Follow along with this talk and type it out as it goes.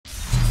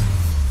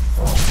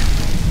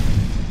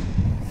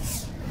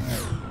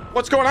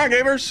What's going on,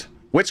 gamers?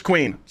 Witch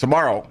Queen,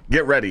 tomorrow,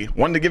 get ready.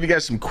 Wanted to give you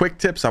guys some quick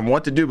tips on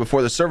what to do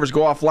before the servers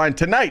go offline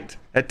tonight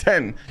at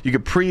 10. You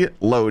can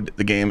pre-load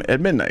the game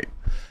at midnight.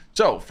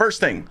 So, first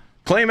thing,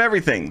 claim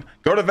everything.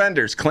 Go to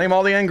vendors, claim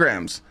all the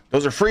engrams.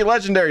 Those are free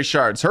legendary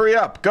shards. Hurry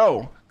up,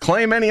 go.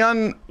 Claim any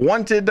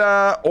unwanted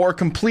or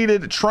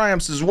completed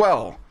triumphs as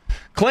well.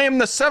 Claim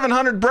the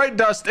 700 bright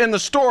dust in the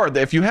store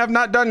if you have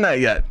not done that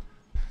yet.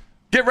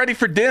 Get ready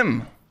for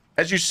dim.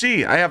 As you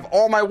see, I have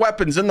all my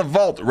weapons in the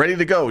vault ready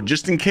to go,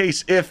 just in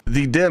case if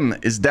the dim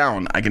is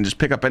down, I can just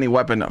pick up any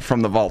weapon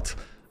from the vault.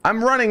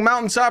 I'm running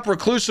Mountaintop,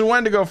 Recluse, and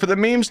Wendigo for the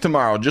memes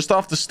tomorrow, just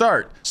off the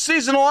start.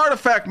 Seasonal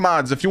artifact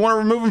mods, if you want to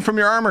remove them from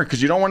your armor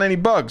because you don't want any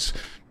bugs,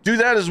 do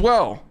that as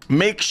well.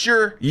 Make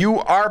sure you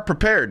are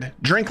prepared.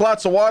 Drink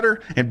lots of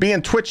water and be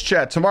in Twitch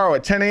chat tomorrow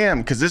at 10 a.m.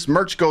 because this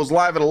merch goes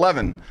live at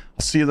 11.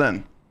 I'll see you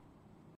then.